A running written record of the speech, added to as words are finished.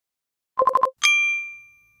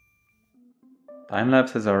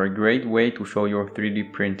Time-lapses are a great way to show your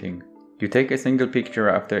 3D printing. You take a single picture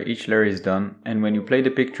after each layer is done, and when you play the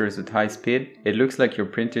pictures at high speed, it looks like your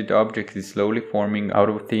printed object is slowly forming out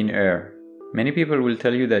of thin air. Many people will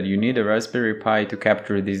tell you that you need a Raspberry Pi to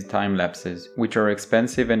capture these time-lapses, which are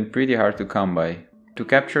expensive and pretty hard to come by. To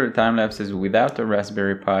capture time-lapses without a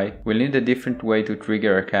Raspberry Pi, we'll need a different way to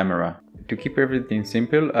trigger a camera. To keep everything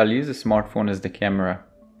simple, I'll use a smartphone as the camera.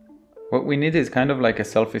 What we need is kind of like a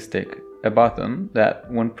selfie stick, a button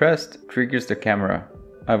that, when pressed, triggers the camera.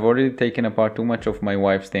 I've already taken apart too much of my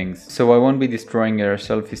wife's things, so I won't be destroying her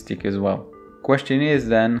selfie stick as well. Question is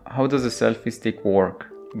then, how does a selfie stick work?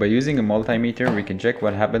 By using a multimeter, we can check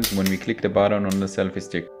what happens when we click the button on the selfie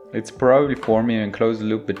stick. It's probably forming a closed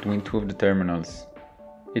loop between two of the terminals.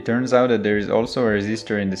 It turns out that there is also a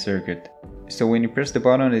resistor in the circuit. So when you press the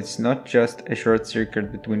button, it's not just a short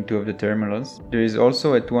circuit between two of the terminals, there is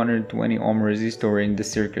also a 220 ohm resistor in the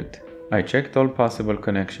circuit. I checked all possible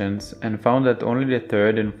connections and found that only the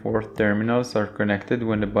third and fourth terminals are connected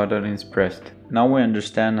when the button is pressed. Now we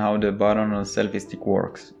understand how the button on the selfie stick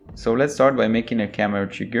works. So let's start by making a camera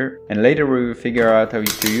trigger, and later we will figure out how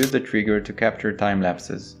to use the trigger to capture time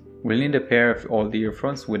lapses. We'll need a pair of old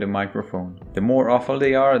earphones with a microphone. The more awful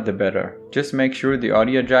they are, the better. Just make sure the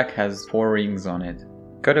audio jack has 4 rings on it.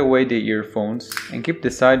 Cut away the earphones and keep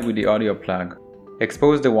the side with the audio plug.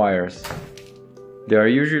 Expose the wires. There are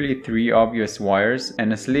usually 3 obvious wires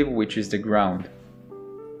and a sleeve which is the ground.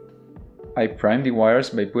 I prime the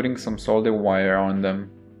wires by putting some solder wire on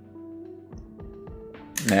them.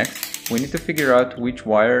 Next, we need to figure out which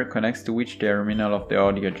wire connects to which terminal of the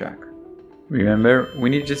audio jack. Remember, we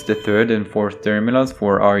need just the third and fourth terminals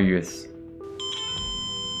for our use.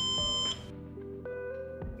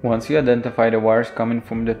 Once you identify the wires coming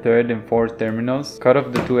from the third and fourth terminals, cut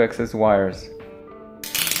off the 2 excess wires.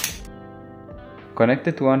 Connect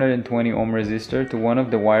the 220 ohm resistor to one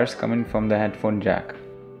of the wires coming from the headphone jack.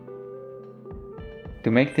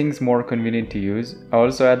 To make things more convenient to use, I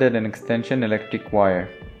also added an extension electric wire.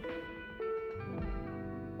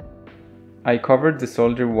 I covered the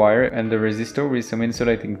solder wire and the resistor with some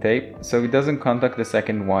insulating tape so it doesn't contact the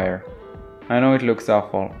second wire. I know it looks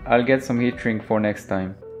awful, I'll get some heat shrink for next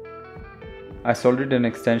time. I soldered an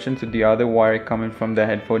extension to the other wire coming from the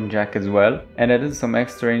headphone jack as well and added some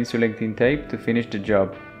extra insulating tape to finish the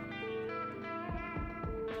job.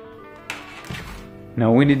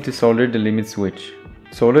 Now we need to solder the limit switch.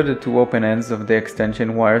 Solder the 2 open ends of the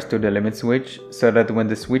extension wires to the limit switch so that when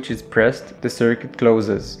the switch is pressed, the circuit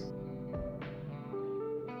closes.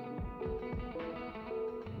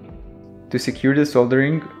 To secure the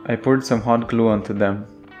soldering, I poured some hot glue onto them.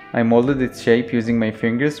 I molded its shape using my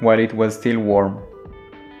fingers while it was still warm.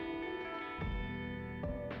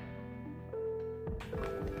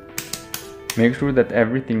 Make sure that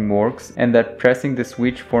everything works and that pressing the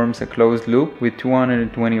switch forms a closed loop with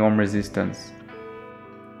 220 ohm resistance.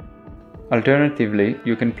 Alternatively,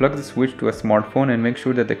 you can plug the switch to a smartphone and make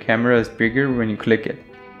sure that the camera is bigger when you click it.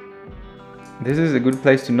 This is a good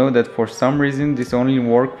place to know that for some reason this only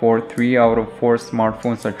worked for 3 out of 4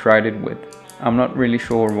 smartphones I tried it with. I'm not really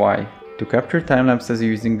sure why. To capture time lapses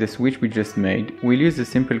using the switch we just made, we'll use a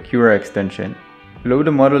simple Cura extension. Load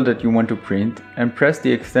the model that you want to print and press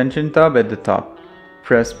the extension tab at the top.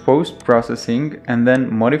 Press Post Processing and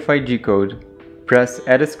then Modify G-code. Press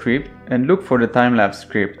Add a script and look for the time-lapse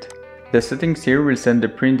script. The settings here will set the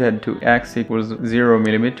print head to X equals 0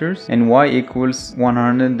 mm and Y equals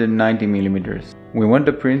 190 mm. We want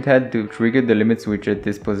the print head to trigger the limit switch at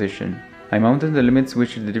this position. I mounted the limit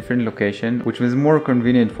switch at a different location, which was more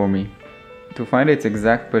convenient for me. To find its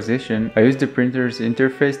exact position, I used the printer's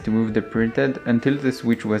interface to move the print head until the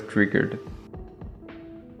switch was triggered.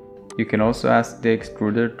 You can also ask the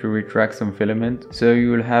extruder to retract some filament, so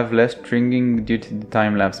you will have less stringing due to the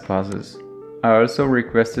time-lapse pauses. I also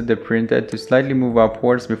requested the printhead to slightly move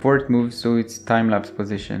upwards before it moves to its time-lapse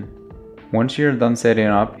position. Once you're done setting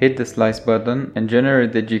up, hit the slice button and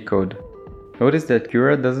generate the G-code. Notice that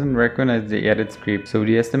Cura doesn't recognize the edit script, so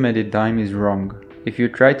the estimated time is wrong. If you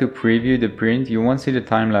try to preview the print, you won't see the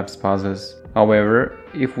time-lapse pauses. However,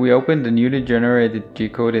 if we open the newly generated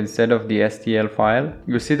G-code instead of the STL file,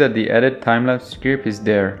 you'll see that the edit time-lapse script is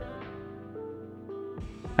there.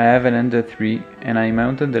 I have an Ender 3 and I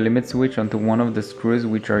mounted the limit switch onto one of the screws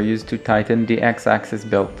which are used to tighten the X-axis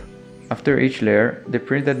belt. After each layer, the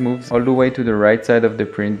printhead moves all the way to the right side of the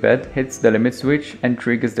print bed, hits the limit switch and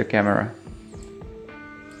triggers the camera.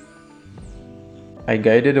 I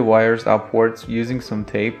guided the wires upwards using some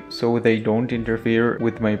tape so they don't interfere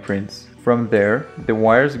with my prints. From there, the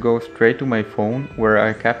wires go straight to my phone where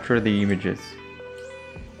I capture the images.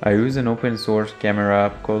 I use an open source camera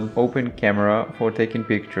app called Open Camera for taking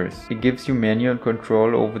pictures. It gives you manual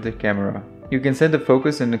control over the camera. You can set the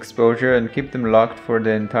focus and exposure and keep them locked for the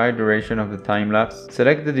entire duration of the time-lapse,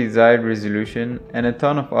 select the desired resolution, and a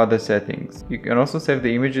ton of other settings. You can also save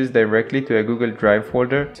the images directly to a Google Drive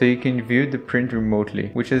folder so you can view the print remotely,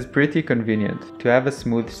 which is pretty convenient. To have a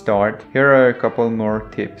smooth start, here are a couple more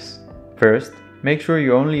tips. First, make sure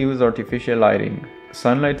you only use artificial lighting.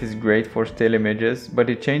 Sunlight is great for still images, but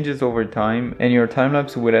it changes over time and your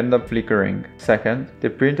time-lapse will end up flickering. Second, the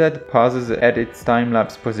printhead pauses at its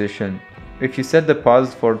time-lapse position. If you set the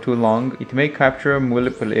pause for too long, it may capture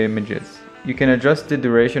multiple images. You can adjust the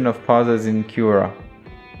duration of pauses in Cura.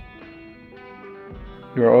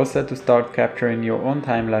 You are all set to start capturing your own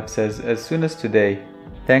time-lapses as soon as today.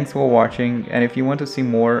 Thanks for watching, and if you want to see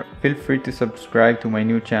more, feel free to subscribe to my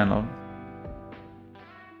new channel.